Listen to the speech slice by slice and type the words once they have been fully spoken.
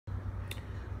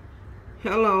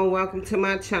Hello, welcome to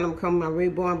my channel. I'm calling my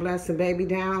reborn blessing baby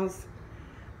dolls.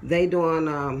 They doing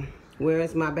where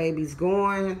is my baby's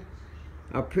going?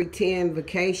 A pretend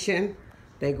vacation.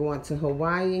 They going to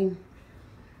Hawaii.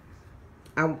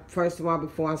 First of all,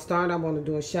 before I start, I want to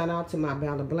do a shout out to my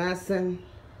Bella Blessing.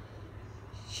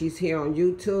 She's here on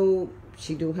YouTube.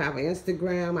 She do have an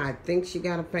Instagram. I think she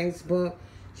got a Facebook.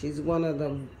 She's one of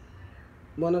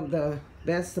the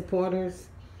best supporters.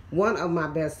 One of my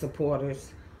best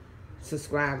supporters.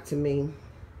 Subscribe to me.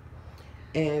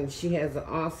 And she has an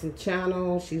awesome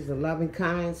channel. She's a loving,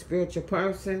 kind, spiritual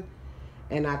person.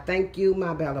 And I thank you,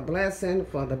 my Bella Blessing,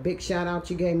 for the big shout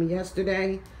out you gave me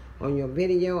yesterday on your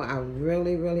video. I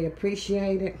really, really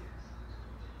appreciate it.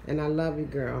 And I love you,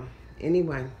 girl.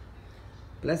 Anyway,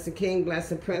 Blessed King,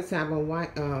 Blessed Prince have on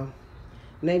white,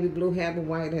 navy blue, have a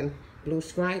white and blue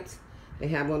stripes. They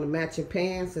have on the matching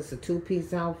pants. It's a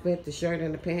two-piece outfit, the shirt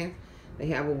and the pants. They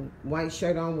have a white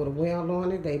shirt on with a whale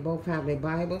on it. They both have their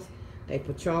Bibles. They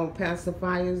Patron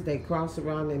pacifiers. They cross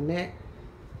around their neck.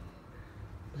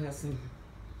 Blessed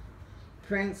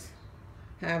Prince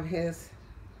have his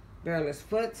bearless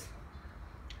foot.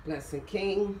 Blessed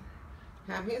King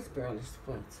have his bearless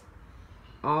foot.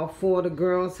 All four of the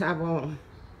girls have on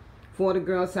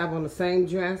the same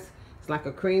dress. It's like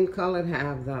a cream color. They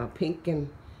have the pink and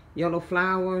yellow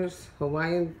flowers,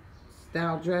 Hawaiian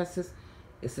style dresses.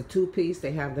 It's a two-piece.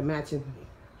 They have the matching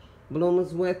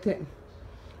bloomers with it.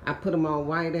 I put them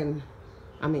on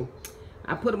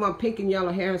I put them on pink and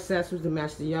yellow hair accessories to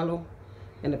match the yellow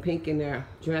and the pink in their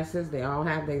dresses. They all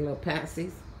have their little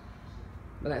patsies.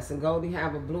 Blessed Goldie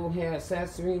have a blue hair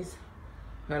accessories.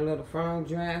 Her little fern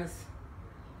dress.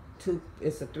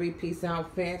 It's a three-piece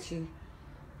outfit.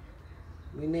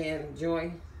 Renee and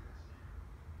Joy,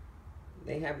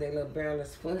 they have their little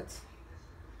bearless foot.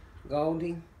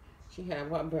 Goldie, she have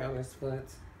her bearless foot.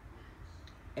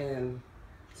 And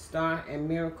Star and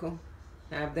Miracle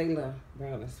have their little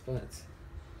bearless foot.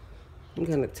 I'm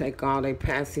going to take all their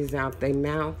patsies out their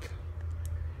mouth.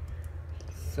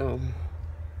 So,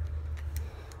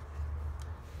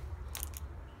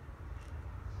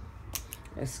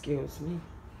 excuse me.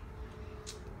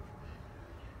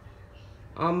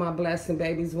 All my blessing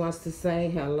babies wants to say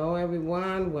hello,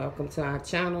 everyone. Welcome to our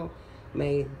channel.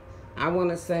 I want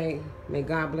to say, may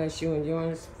God bless you and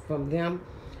yours from them.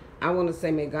 I want to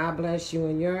say, may God bless you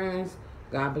and yours.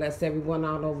 God bless everyone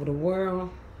all over the world.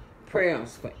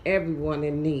 Prayers for everyone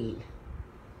in need.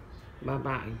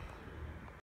 Bye-bye.